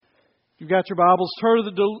You've got your Bibles, turn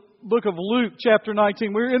to the book of Luke, chapter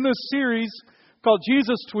 19. We're in this series called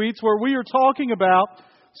Jesus Tweets, where we are talking about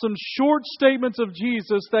some short statements of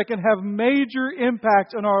Jesus that can have major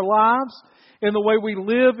impact on our lives, in the way we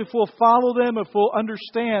live, if we'll follow them, if we'll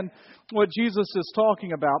understand what Jesus is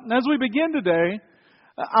talking about. And as we begin today,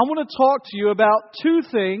 I want to talk to you about two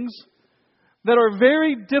things that are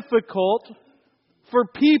very difficult for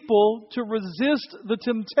people to resist the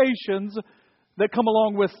temptations that come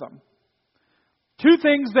along with them. Two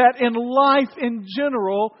things that in life in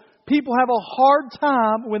general, people have a hard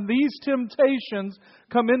time when these temptations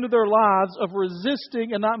come into their lives of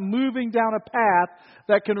resisting and not moving down a path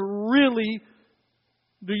that can really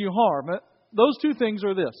do you harm. Those two things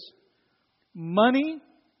are this: money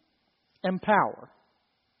and power.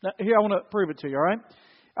 Now, here, I want to prove it to you, all right?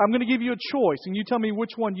 I'm going to give you a choice, and you tell me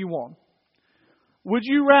which one you want. Would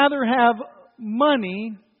you rather have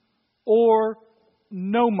money or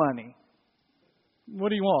no money? What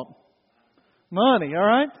do you want? Money, all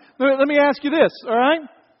right? Let me ask you this, all right?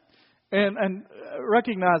 And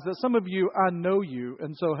recognize that some of you, I know you,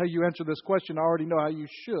 and so how you answer this question, I already know how you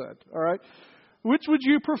should, all right? Which would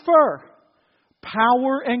you prefer?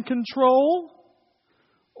 Power and control,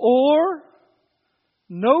 or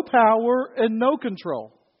no power and no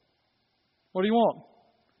control? What do you want?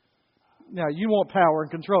 Now, you want power and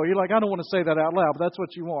control. You're like, I don't want to say that out loud, but that's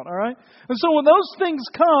what you want, all right? And so when those things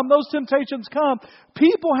come, those temptations come,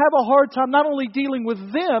 people have a hard time not only dealing with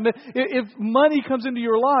them. If money comes into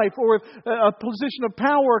your life, or if a position of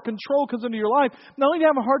power or control comes into your life, not only do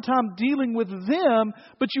you have a hard time dealing with them,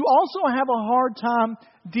 but you also have a hard time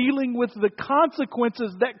dealing with the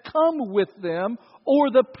consequences that come with them,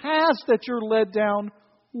 or the path that you're led down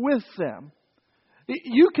with them.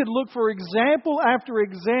 You could look for example after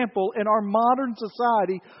example in our modern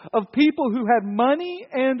society of people who had money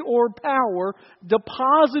and or power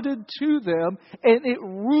deposited to them, and it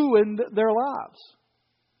ruined their lives.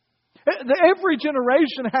 Every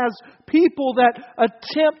generation has people that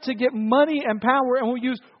attempt to get money and power and will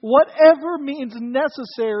use whatever means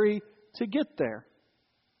necessary to get there.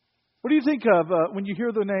 What do you think of when you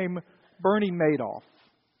hear the name Bernie Madoff?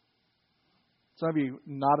 Some of you,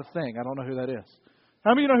 not a thing. I don't know who that is.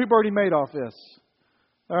 How many of you know who Bernie Madoff is?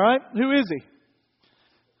 All right? Who is he?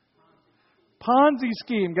 Ponzi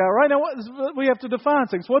scheme guy. Right now, we have to define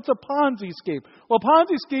things. What's a Ponzi scheme? Well, a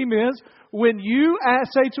Ponzi scheme is when you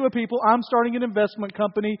say to a people, I'm starting an investment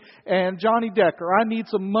company, and Johnny Decker, I need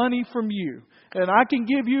some money from you. And I can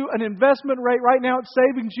give you an investment rate right now at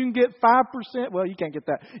savings. You can get 5%. Well, you can't get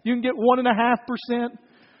that. You can get 1.5%.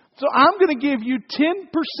 So I'm going to give you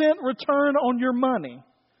 10% return on your money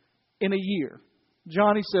in a year.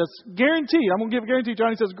 Johnny says, guaranteed. I'm going to give a guarantee.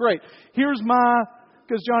 Johnny says, great. Here's my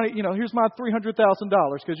 $300,000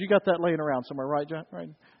 because you got that laying around somewhere, right, John? Right?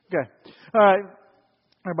 Okay. All right.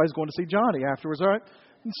 Everybody's going to see Johnny afterwards, all right?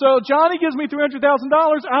 And so Johnny gives me $300,000.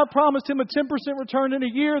 I promised him a 10% return in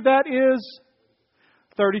a year. That is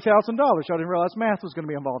 $30,000. I didn't realize math was going to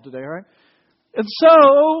be involved today, all right? And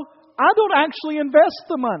so I don't actually invest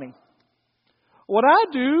the money. What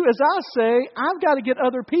I do is I say, I've got to get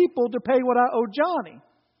other people to pay what I owe Johnny.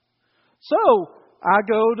 So I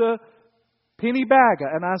go to Penny Baga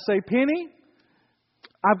and I say, Penny,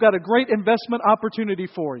 I've got a great investment opportunity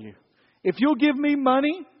for you. If you'll give me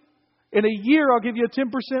money, in a year I'll give you a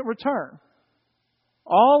 10% return.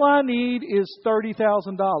 All I need is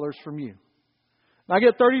 $30,000 from you. And I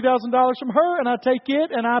get $30,000 from her, and I take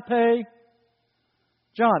it and I pay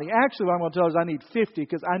Johnny. Actually, what I'm going to tell you is I need 50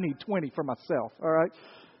 because I need 20 for myself. All right?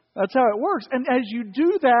 That's how it works. And as you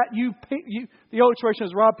do that, the old expression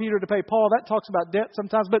is rob Peter to pay Paul. That talks about debt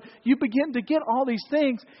sometimes. But you begin to get all these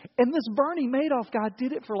things. And this Bernie Madoff guy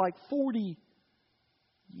did it for like 40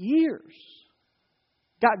 years.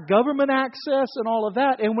 Got government access and all of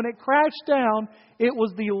that. And when it crashed down, it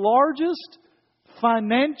was the largest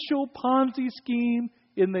financial Ponzi scheme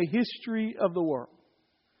in the history of the world.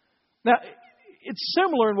 Now, it's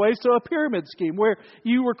similar in ways to a pyramid scheme where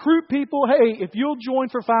you recruit people. Hey, if you'll join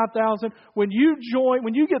for $5,000, when you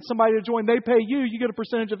get somebody to join, they pay you. You get a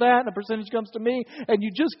percentage of that, and a percentage comes to me, and you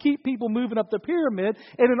just keep people moving up the pyramid.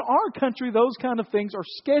 And in our country, those kind of things are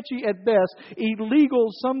sketchy at best, illegal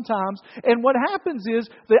sometimes. And what happens is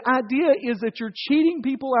the idea is that you're cheating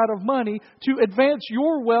people out of money to advance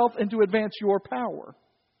your wealth and to advance your power.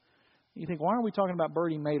 You think, why are we talking about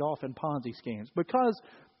Bernie Madoff and Ponzi schemes? Because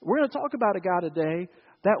we're going to talk about a guy today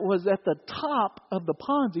that was at the top of the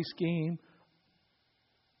Ponzi scheme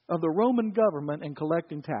of the Roman government in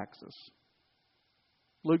collecting taxes.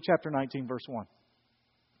 Luke chapter 19, verse 1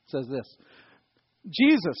 says this.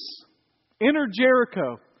 Jesus entered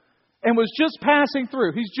Jericho and was just passing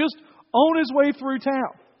through. He's just on his way through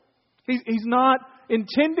town. He's not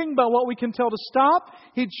intending, by what we can tell, to stop.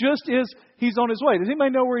 He just is, he's on his way. Does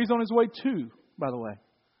anybody know where he's on his way to, by the way?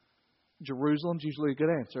 Jerusalem's usually a good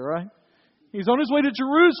answer, right? He's on his way to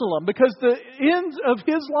Jerusalem because the end of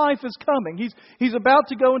his life is coming. He's about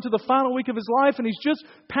to go into the final week of his life, and he's just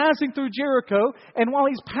passing through Jericho. And while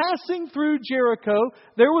he's passing through Jericho,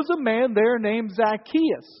 there was a man there named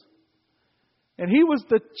Zacchaeus. And he was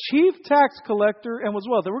the chief tax collector and was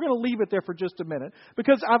wealthy. We're going to leave it there for just a minute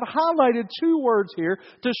because I've highlighted two words here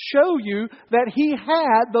to show you that he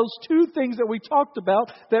had those two things that we talked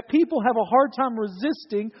about that people have a hard time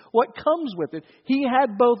resisting what comes with it. He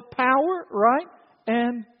had both power, right,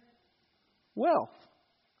 and wealth.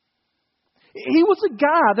 He was a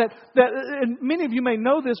guy that, and many of you may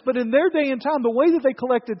know this, but in their day and time, the way that they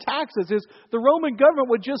collected taxes is the Roman government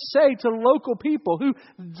would just say to local people, who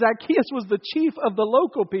Zacchaeus was the chief of the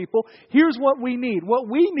local people, here's what we need. What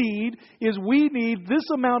we need is we need this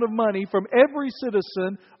amount of money from every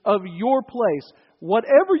citizen of your place.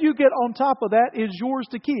 Whatever you get on top of that is yours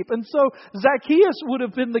to keep. And so Zacchaeus would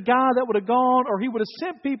have been the guy that would have gone, or he would have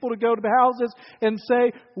sent people to go to the houses and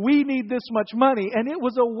say, we need this much money. And it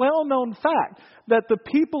was a well-known fact that the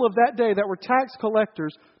people of that day that were tax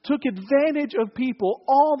collectors took advantage of people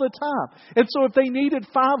all the time. And so if they needed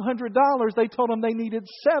 $500, they told them they needed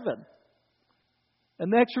 $7.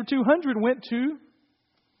 And the extra $200 went to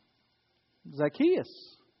Zacchaeus.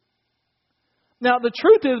 Now, the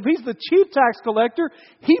truth is, if he's the chief tax collector,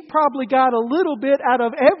 he probably got a little bit out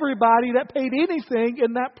of everybody that paid anything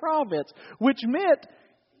in that province, which meant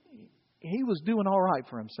he was doing all right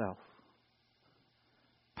for himself.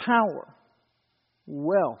 Power,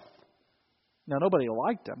 wealth. Now, nobody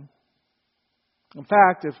liked him. In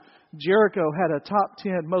fact, if Jericho had a top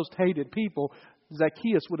 10 most hated people,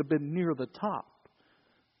 Zacchaeus would have been near the top.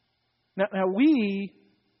 Now we,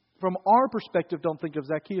 from our perspective, don't think of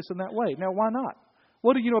Zacchaeus in that way. Now, why not?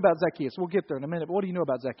 What do you know about Zacchaeus? We'll get there in a minute, but what do you know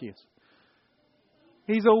about Zacchaeus?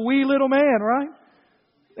 He's a wee little man, right?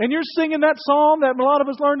 And you're singing that song that a lot of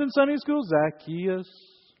us learned in Sunday school, Zacchaeus.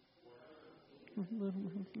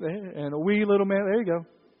 And a wee little man, there you go.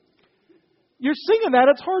 You're singing that,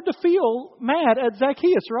 it's hard to feel mad at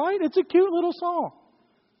Zacchaeus, right? It's a cute little song.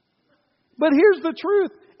 But here's the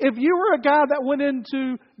truth. If you were a guy that went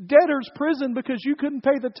into debtor's prison because you couldn't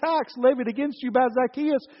pay the tax levied against you by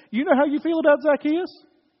Zacchaeus, you know how you feel about Zacchaeus?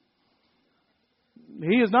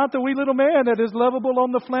 He is not the wee little man that is lovable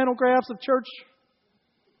on the flannel graphs of church.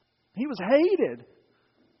 He was hated.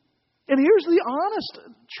 And here's the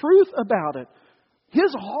honest truth about it.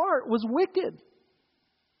 His heart was wicked.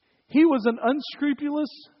 He was an unscrupulous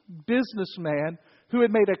businessman who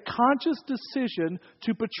had made a conscious decision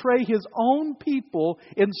to portray his own people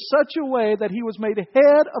in such a way that he was made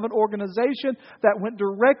head of an organization that went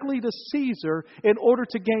directly to Caesar in order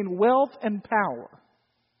to gain wealth and power.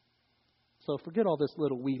 So forget all this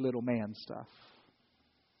wee little man stuff.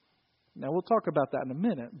 Now we'll talk about that in a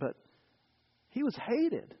minute, but he was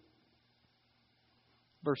hated.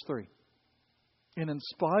 Verse 3. And in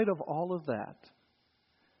spite of all of that,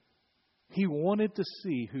 he wanted to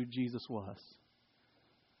see who Jesus was.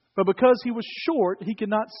 But because he was short, he could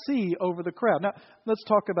not see over the crowd. Now, let's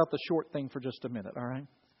talk about the short thing for just a minute, all right?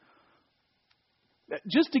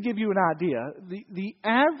 Just to give you an idea, the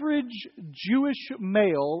average Jewish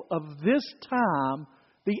male of this time,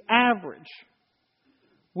 the average,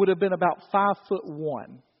 would have been about 5'1". All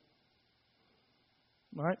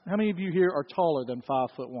right? How many of you here are taller than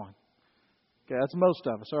 5'1"? Okay, that's most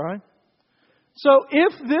of us, all right? So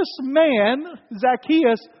if this man,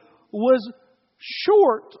 Zacchaeus, was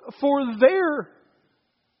short for their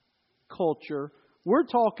culture, we're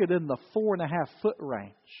talking in the 4.5 foot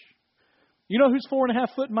range. You know who's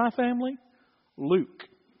 4.5 foot in my family? Luke.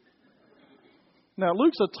 Now,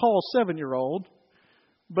 Luke's a tall 7-year-old,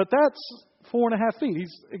 but that's 4.5 feet.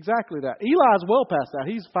 He's exactly that. Eli's well past that.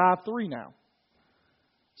 He's 5'3" now.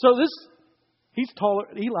 So he's taller.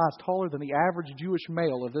 Eli's taller than the average Jewish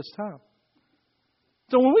male of this time.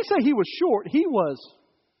 So when we say he was short, he was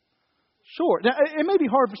short. Now, it may be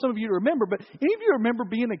hard for some of you to remember, but any of you remember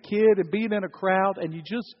being a kid and being in a crowd and you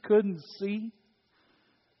just couldn't see?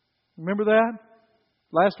 Remember that?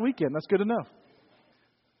 Last weekend. That's good enough.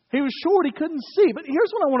 He was short. He couldn't see. But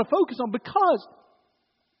here's what I want to focus on, because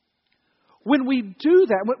when we do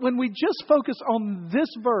that, when we just focus on this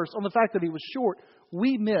verse, on the fact that he was short,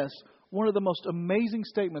 we miss one of the most amazing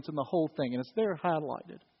statements in the whole thing. And it's there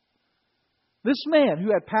highlighted. This man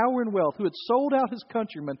who had power and wealth, who had sold out his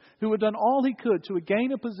countrymen, who had done all he could to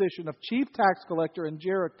gain a position of chief tax collector in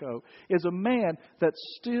Jericho, is a man that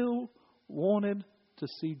still wanted to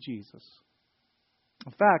see Jesus.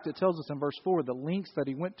 In fact, it tells us in verse 4 the lengths that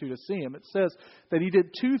he went to see him. It says that he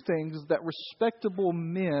did two things that respectable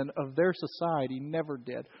men of their society never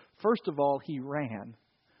did. First of all, he ran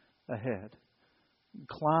ahead,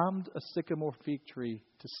 climbed a sycamore fig tree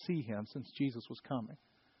to see him since Jesus was coming.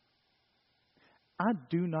 I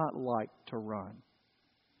do not like to run.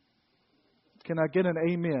 Can I get an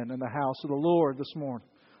amen in the house of the Lord this morning?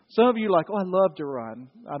 Some of you are like, oh, I love to run.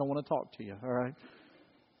 I don't want to talk to you, all right?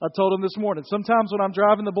 I told him this morning, sometimes when I'm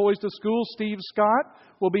driving the boys to school, Steve Scott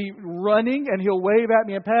will be running and he'll wave at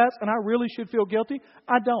me and pass, and I really should feel guilty.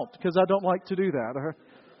 I don't, because I don't like to do that. All right?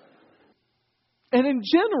 And in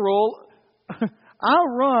general, I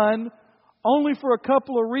run only for a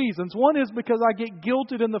couple of reasons. One is because I get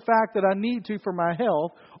guilted in the fact that I need to for my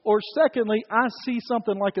health. Or secondly, I see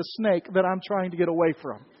something like a snake that I'm trying to get away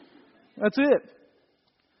from. That's it.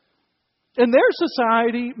 In their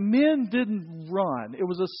society, men didn't run. It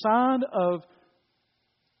was a sign of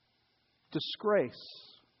disgrace.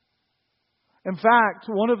 In fact,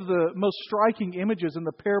 one of the most striking images in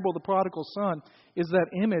the parable of the prodigal son is that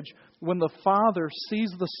image when the father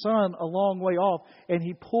sees the son a long way off and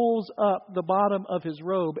he pulls up the bottom of his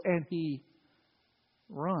robe and he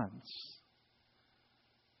runs.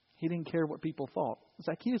 He didn't care what people thought.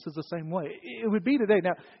 Zacchaeus is the same way. It would be today.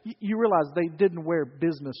 Now, you realize they didn't wear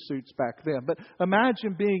business suits back then. But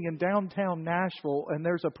imagine being in downtown Nashville and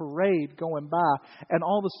there's a parade going by and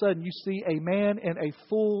all of a sudden you see a man in a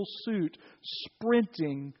full suit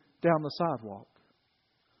sprinting down the sidewalk.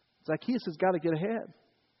 Zacchaeus has got to get ahead.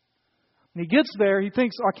 When he gets there, he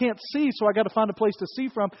thinks, I can't see, so I got to find a place to see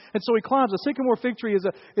from. And so he climbs. A sycamore fig tree is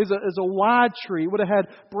a wide tree. It would have had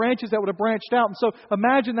branches that would have branched out. And so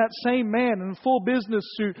imagine that same man in a full business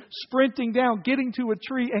suit sprinting down, getting to a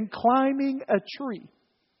tree and climbing a tree.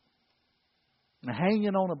 And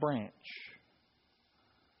hanging on a branch.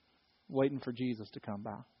 Waiting for Jesus to come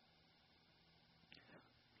by.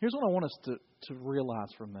 Here's what I want us to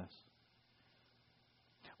realize from this.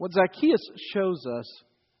 What Zacchaeus shows us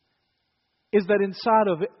is that inside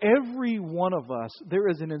of every one of us, there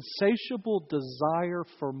is an insatiable desire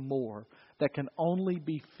for more that can only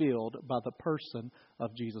be filled by the person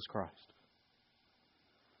of Jesus Christ.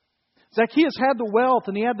 Zacchaeus had the wealth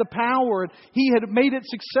and he had the power and he had made it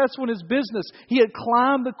successful in his business. He had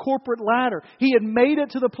climbed the corporate ladder. He had made it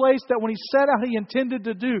to the place that when he set out he intended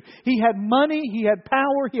to do. He had money, he had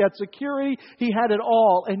power, he had security, he had it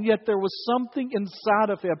all. And yet there was something inside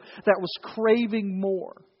of him that was craving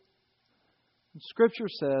more. Scripture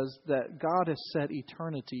says that God has set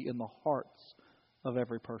eternity in the hearts of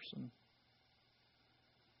every person.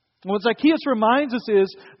 What Zacchaeus reminds us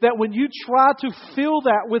is that when you try to fill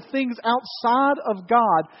that with things outside of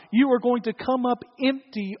God, you are going to come up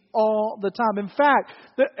empty all the time. In fact,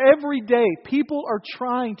 every day people are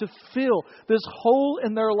trying to fill this hole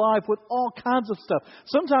in their life with all kinds of stuff.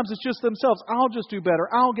 Sometimes it's just themselves. I'll just do better.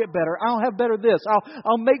 I'll get better. I'll have better this.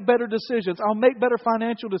 I'll make better decisions. I'll make better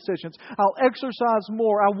financial decisions. I'll exercise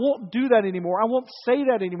more. I won't do that anymore. I won't say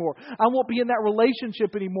that anymore. I won't be in that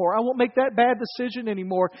relationship anymore. I won't make that bad decision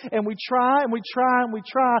anymore. And we try and we try and we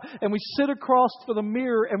try and we sit across for the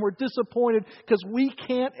mirror and we're disappointed because we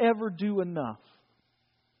can't ever do enough.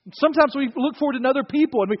 Sometimes we look forward to other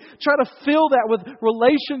people and we try to fill that with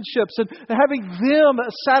relationships and having them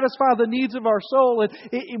satisfy the needs of our soul.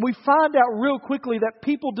 And we find out real quickly that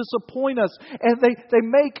people disappoint us and they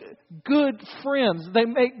make good friends. They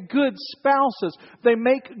make good spouses. They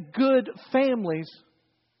make good families.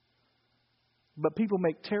 But people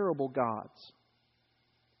make terrible gods.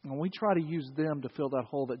 When we try to use them to fill that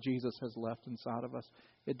hole that Jesus has left inside of us,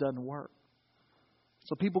 it doesn't work.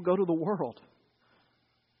 So people go to the world.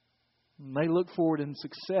 And they look forward in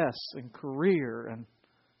success and career and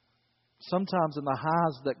sometimes in the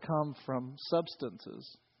highs that come from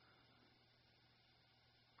substances.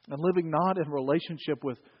 And living not in relationship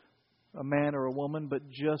with a man or a woman, but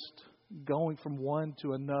just going from one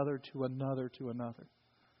to another to another to another.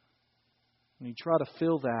 And you try to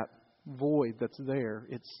fill that void that's there,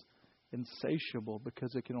 it's insatiable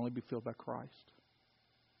because it can only be filled by Christ.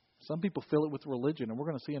 Some people fill it with religion, and we're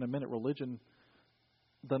going to see in a minute religion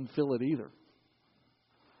doesn't fill it either.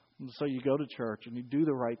 And so you go to church and you do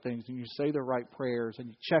the right things and you say the right prayers and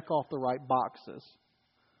you check off the right boxes.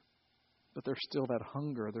 But there's still that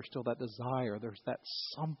hunger, there's still that desire, there's that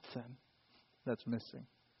something that's missing.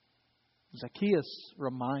 Zacchaeus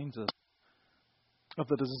reminds us of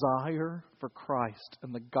the desire for Christ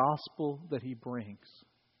and the gospel that He brings.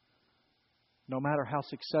 No matter how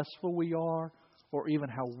successful we are or even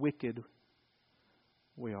how wicked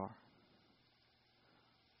we are.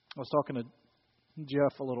 I was talking to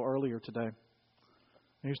Jeff a little earlier today. And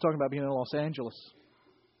he was talking about being in Los Angeles.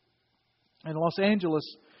 In Los Angeles,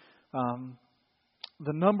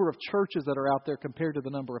 the number of churches that are out there compared to the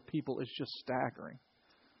number of people is just staggering.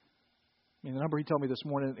 I mean, the number he told me this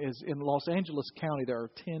morning is in Los Angeles County, there are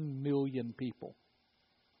 10 million people.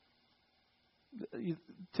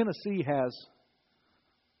 Tennessee has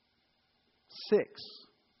 6.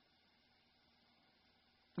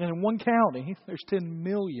 And in one county, there's 10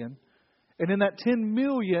 million. And in that 10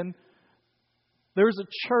 million, there's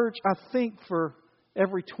a church, I think, for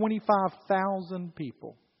every 25,000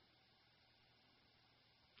 people.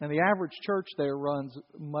 And the average church there runs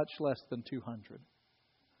much less than 200.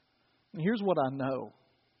 And here's what I know.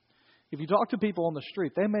 If you talk to people on the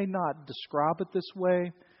street, they may not describe it this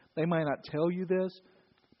way. They may not tell you this.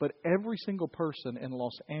 But every single person in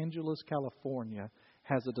Los Angeles, California,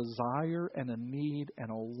 has a desire and a need and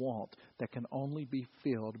a want that can only be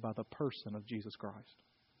filled by the person of Jesus Christ.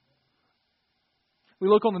 We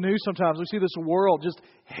look on the news sometimes, we see this world just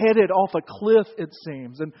headed off a cliff, it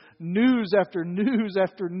seems. And news after news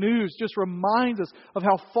after news just reminds us of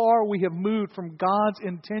how far we have moved from God's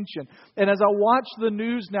intention. And as I watch the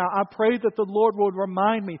news now, I pray that the Lord would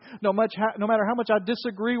remind me, no matter how much I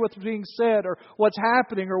disagree with what's being said or what's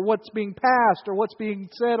happening or what's being passed or what's being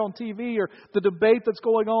said on TV or the debate that's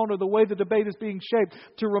going on or the way the debate is being shaped,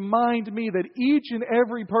 to remind me that each and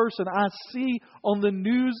every person I see on the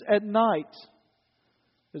news at night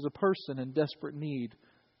is a person in desperate need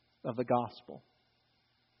of the gospel.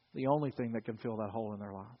 The only thing that can fill that hole in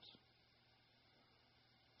their lives.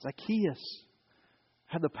 Zacchaeus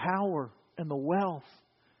had the power and the wealth.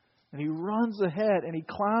 And he runs ahead and he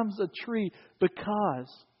climbs a tree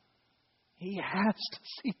because he has to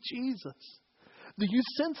see Jesus. Do you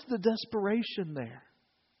sense the desperation there?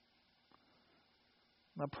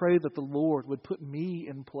 I pray that the Lord would put me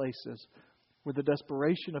in places where the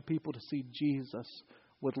desperation of people to see Jesus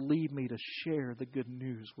would lead me to share the good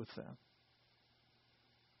news with them.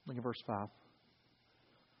 Look at verse 5.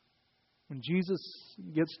 When Jesus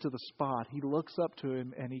gets to the spot, he looks up to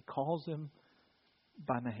him and he calls him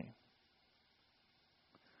by name.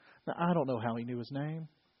 Now, I don't know how he knew his name.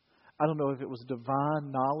 I don't know if it was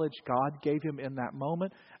divine knowledge God gave him in that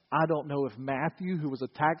moment. I don't know if Matthew, who was a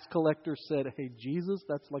tax collector, said, "Hey, Jesus,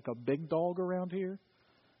 that's like a big dog around here."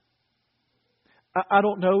 I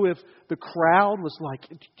don't know if the crowd was like,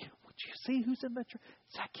 "Would you see who's in that tree?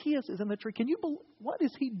 Zacchaeus is in the tree. What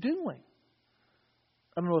is he doing?"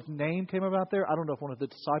 I don't know if name came about there. I don't know if one of the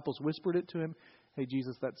disciples whispered it to him. "Hey,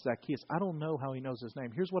 Jesus, that's Zacchaeus." I don't know how he knows his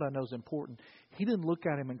name. Here's what I know is important. He didn't look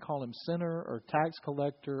at him and call him sinner or tax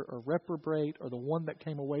collector or reprobate or the one that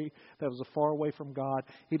came away, that was far away from God.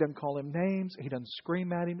 He doesn't call him names. He doesn't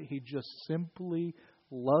scream at him. He just simply,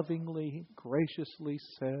 lovingly, graciously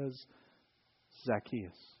says,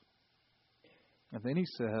 "Zacchaeus." And then he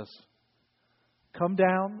says, "Come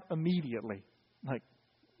down immediately." Like,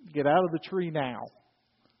 get out of the tree now.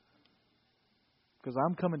 Because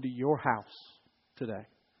I'm coming to your house today.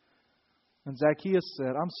 And Zacchaeus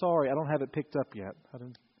said, "I'm sorry, I don't have it picked up yet. I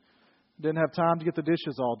didn't have time to get the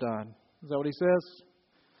dishes all done." Is that what he says?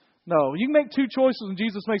 No, you can make two choices when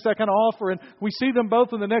Jesus makes that kind of offer. And we see them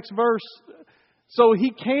both in the next verse. So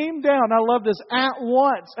he came down, I love this, at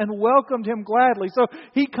once and welcomed him gladly. So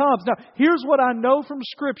he comes. Now, here's what I know from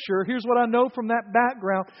Scripture. Here's what I know from that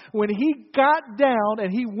background. When he got down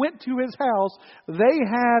and he went to his house, they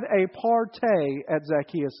had a party at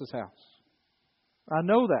Zacchaeus' house. I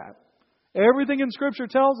know that. Everything in Scripture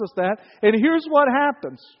tells us that. And here's what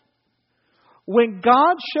happens. When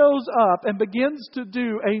God shows up and begins to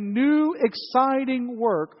do a new, exciting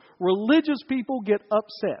work, religious people get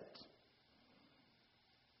upset.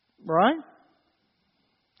 Right?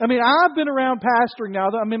 I mean, I've been around pastoring now.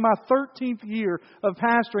 I'm in my 13th year of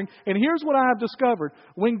pastoring. And here's what I have discovered.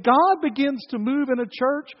 When God begins to move in a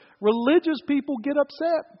church, religious people get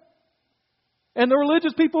upset. And the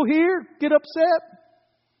religious people here get upset.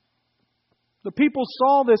 The people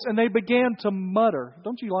saw this and they began to mutter.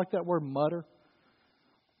 Don't you like that word, mutter?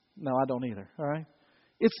 No, I don't either. All right?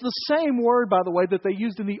 It's the same word, by the way, that they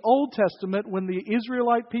used in the Old Testament when the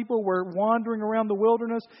Israelite people were wandering around the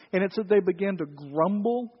wilderness, and it said they began to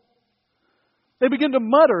grumble. They began to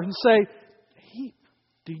mutter and say,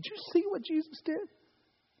 "Did you see what Jesus did?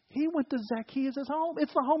 He went to Zacchaeus' home.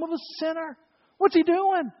 It's the home of a sinner. What's he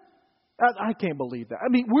doing?" I can't believe that. I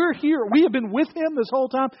mean, we're here. We have been with him this whole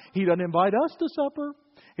time. He doesn't invite us to supper.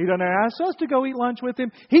 He doesn't ask us to go eat lunch with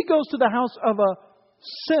him. He goes to the house of a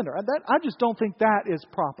sinner. I just don't think that is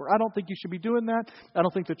proper. I don't think you should be doing that. I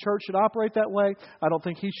don't think the church should operate that way. I don't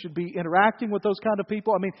think he should be interacting with those kind of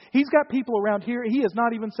people. I mean, he's got people around here. He has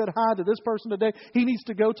not even said hi to this person today. He needs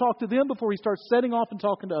to go talk to them before he starts setting off and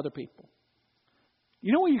talking to other people.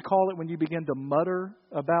 You know what you call it when you begin to mutter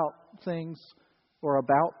about things or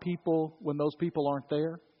about people when those people aren't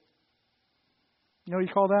there? You know what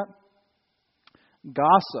you call that?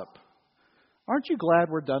 Gossip. Aren't you glad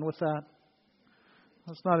we're done with that?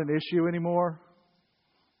 That's not an issue anymore.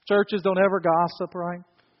 Churches don't ever gossip, right?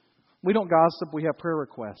 We don't gossip, we have prayer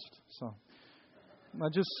requests. So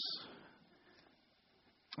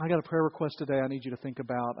I got a prayer request today I need you to think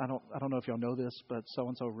about. I don't know if y'all know this, but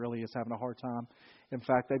so-and-so really is having a hard time. In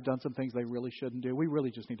fact, they've done some things they really shouldn't do. We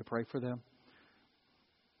really just need to pray for them.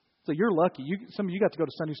 So you're lucky. Some of you got to go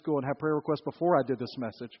to Sunday school and have prayer requests before I did this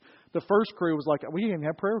message. The first crew was like, we didn't even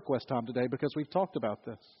have prayer request time today because we've talked about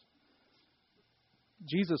this.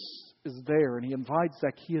 Jesus is there, and He invites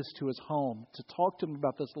Zacchaeus to His home to talk to him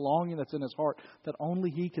about this longing that's in his heart that only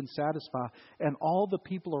He can satisfy. And all the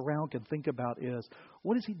people around can think about is,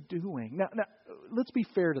 what is he doing? Now, let's be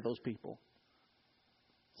fair to those people.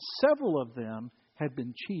 Several of them had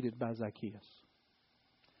been cheated by Zacchaeus.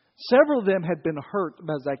 Several of them had been hurt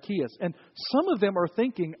by Zacchaeus. And some of them are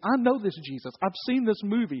thinking, I know this Jesus. I've seen this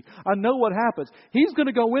movie. I know what happens. He's going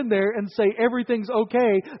to go in there and say everything's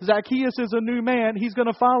okay. Zacchaeus is a new man. He's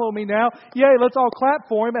going to follow me now. Yay, let's all clap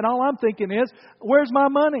for him. And all I'm thinking is, where's my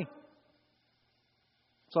money?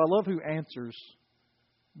 So I love who answers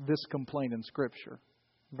this complaint in Scripture.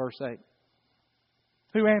 Verse 8.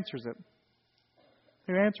 Who answers it?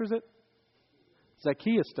 Who answers it?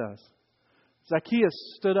 Zacchaeus does. Zacchaeus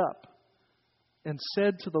stood up and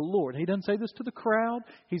said to the Lord. He doesn't say this to the crowd.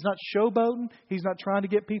 He's not showboating. He's not trying to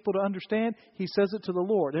get people to understand. He says it to the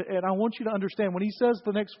Lord. And I want you to understand, when he says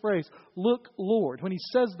the next phrase, look, Lord, when he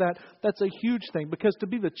says that, that's a huge thing. Because to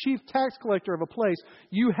be the chief tax collector of a place,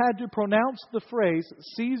 you had to pronounce the phrase,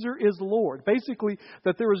 Caesar is Lord. Basically,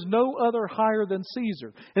 that there is no other higher than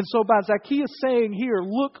Caesar. And so by Zacchaeus saying here,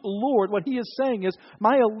 look, Lord, what he is saying is,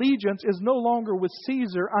 my allegiance is no longer with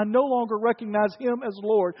Caesar. I no longer recognize him as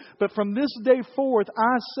Lord. But from this day forth,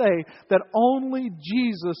 I say that only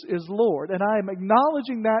Jesus is Lord. And I am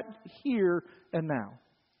acknowledging that here and now.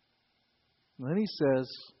 And then he says,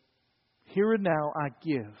 here and now I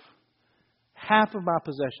give half of my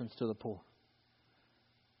possessions to the poor.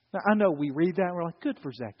 Now, I know we read that and we're like, good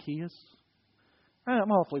for Zacchaeus. I'm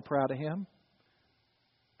awfully proud of him.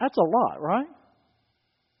 That's a lot, right?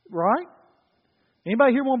 Right?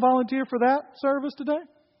 Anybody here want to volunteer for that service today?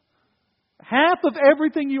 Half of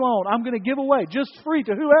everything you own, I'm going to give away just free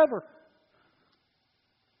to whoever.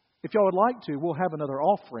 If y'all would like to, we'll have another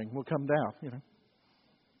offering. We'll come down,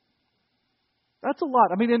 That's a lot.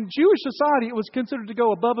 I mean, in Jewish society, it was considered to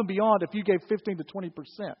go above and beyond if you gave 15 to 20%.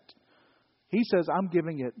 He says, I'm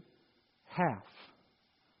giving it half.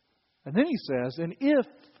 And then he says, and if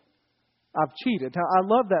I've cheated. Now, I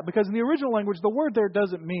love that because in the original language, the word there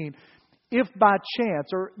doesn't mean if by chance,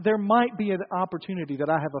 or there might be an opportunity that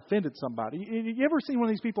I have offended somebody. You ever seen one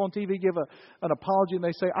of these people on TV give an apology and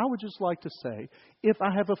they say, I would just like to say, if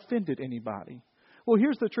I have offended anybody. Well,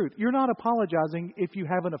 here's the truth. You're not apologizing if you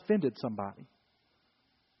haven't offended somebody.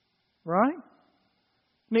 Right?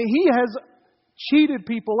 I mean, he has cheated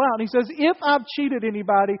people out. And he says, if I've cheated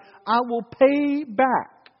anybody, I will pay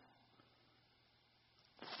back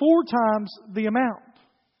 4 times the amount.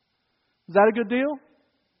 Is that a good deal?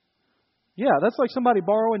 Yeah, that's like somebody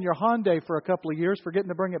borrowing your Hyundai for a couple of years, forgetting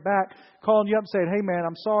to bring it back, calling you up and saying, hey man,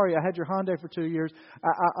 I'm sorry, I had your Hyundai for 2 years.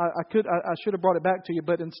 I should have brought it back to you,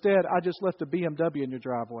 but instead I just left a BMW in your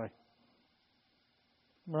driveway.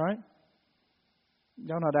 Right?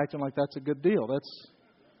 Y'all not acting like that's a good deal.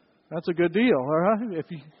 That's a good deal, all right?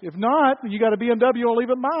 If not, you got a BMW, I'll leave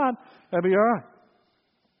it mine. That'd be all right.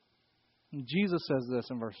 And Jesus says this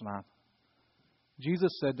in verse 9.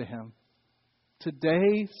 Jesus said to him,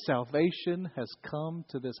 today salvation has come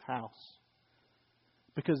to this house.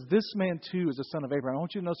 Because this man too is a son of Abraham. I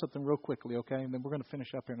want you to know something real quickly, okay? And then we're going to finish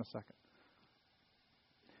up here in a second.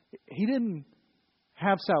 He didn't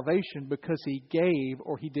have salvation because he gave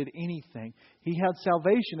or he did anything. He had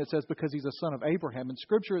salvation, it says, because he's a son of Abraham. In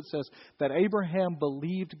Scripture it says that Abraham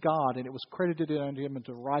believed God and it was credited unto him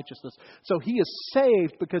into righteousness. So he is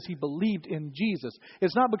saved because he believed in Jesus.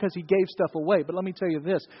 It's not because he gave stuff away. But let me tell you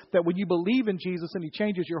this, that when you believe in Jesus and He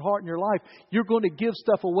changes your heart and your life, you're going to give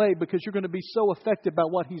stuff away because you're going to be so affected by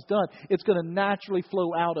what He's done. It's going to naturally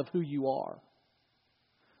flow out of who you are.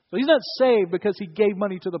 So he's not saved because he gave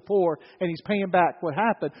money to the poor and he's paying back what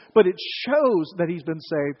happened. But it shows that he's been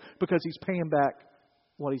saved because he's paying back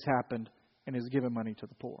what has happened and has given money to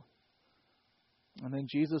the poor. And then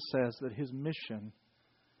Jesus says that his mission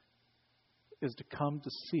is to come to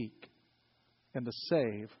seek and to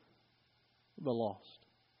save the lost.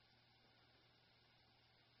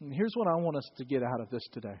 And here's what I want us to get out of this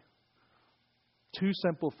today. Two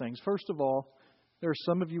simple things. First of all, there are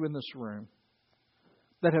some of you in this room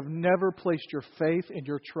that have never placed your faith and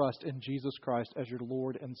your trust in Jesus Christ as your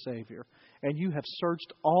Lord and Savior. And you have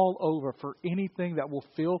searched all over for anything that will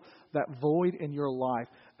fill that void in your life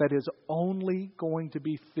that is only going to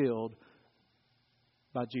be filled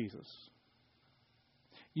by Jesus.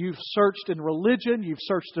 You've searched in religion, you've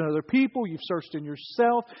searched in other people, you've searched in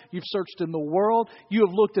yourself, you've searched in the world. You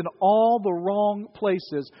have looked in all the wrong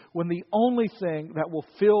places when the only thing that will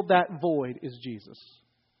fill that void is Jesus.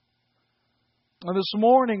 And this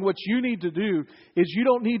morning, what you need to do is you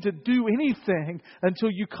don't need to do anything until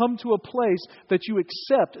you come to a place that you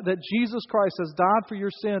accept that Jesus Christ has died for your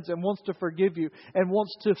sins and wants to forgive you and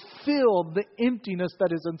wants to fill the emptiness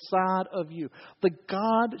that is inside of you, the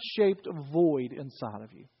God-shaped void inside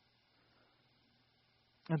of you.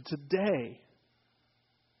 And today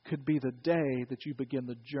could be the day that you begin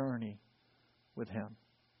the journey with Him.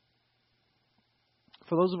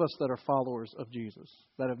 For those of us that are followers of Jesus,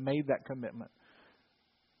 that have made that commitment,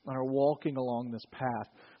 and are walking along this path,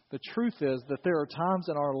 the truth is that there are times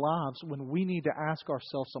in our lives when we need to ask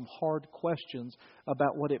ourselves some hard questions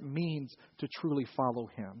about what it means to truly follow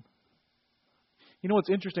Him. You know what's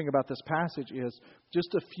interesting about this passage is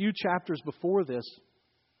just a few chapters before this,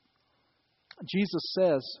 Jesus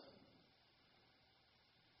says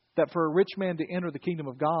that for a rich man to enter the kingdom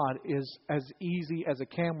of God is as easy as a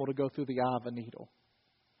camel to go through the eye of a needle.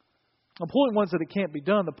 The point was that it can't be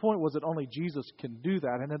done. The point was that only Jesus can do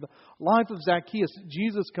that. And in the life of Zacchaeus,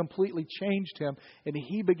 Jesus completely changed him and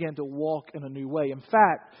he began to walk in a new way. In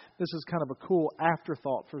fact, this is kind of a cool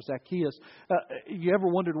afterthought for Zacchaeus. You ever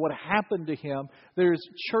wondered what happened to him? There's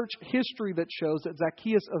church history that shows that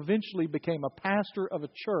Zacchaeus eventually became a pastor of a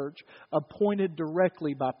church appointed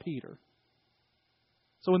directly by Peter.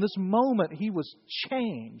 So in this moment, he was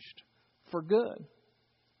changed for good.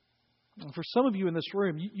 And for some of you in this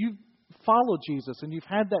room, you've followed Jesus and you've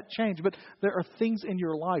had that change, but there are things in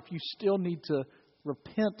your life you still need to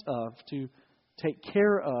repent of, to take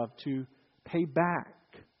care of, to pay back.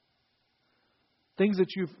 Things that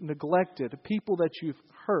you've neglected, people that you've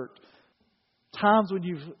hurt, times when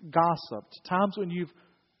you've gossiped, times when you've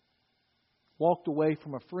walked away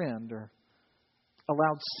from a friend or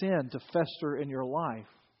allowed sin to fester in your life.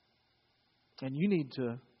 And you need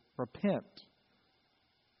to repent.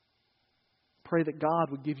 Pray that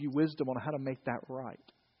God would give you wisdom on how to make that right.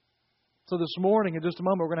 So this morning, in just a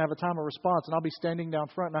moment, we're going to have a time of response, and I'll be standing down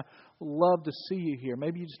front, and I'd love to see you here.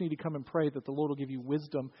 Maybe you just need to come and pray that the Lord will give you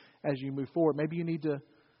wisdom as you move forward. Maybe you need to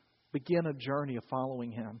begin a journey of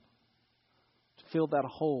following Him, to fill that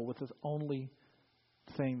hole with the only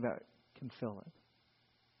thing that can fill it.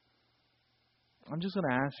 I'm just going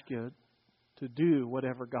to ask you to do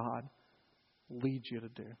whatever God leads you to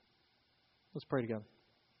do. Let's pray together.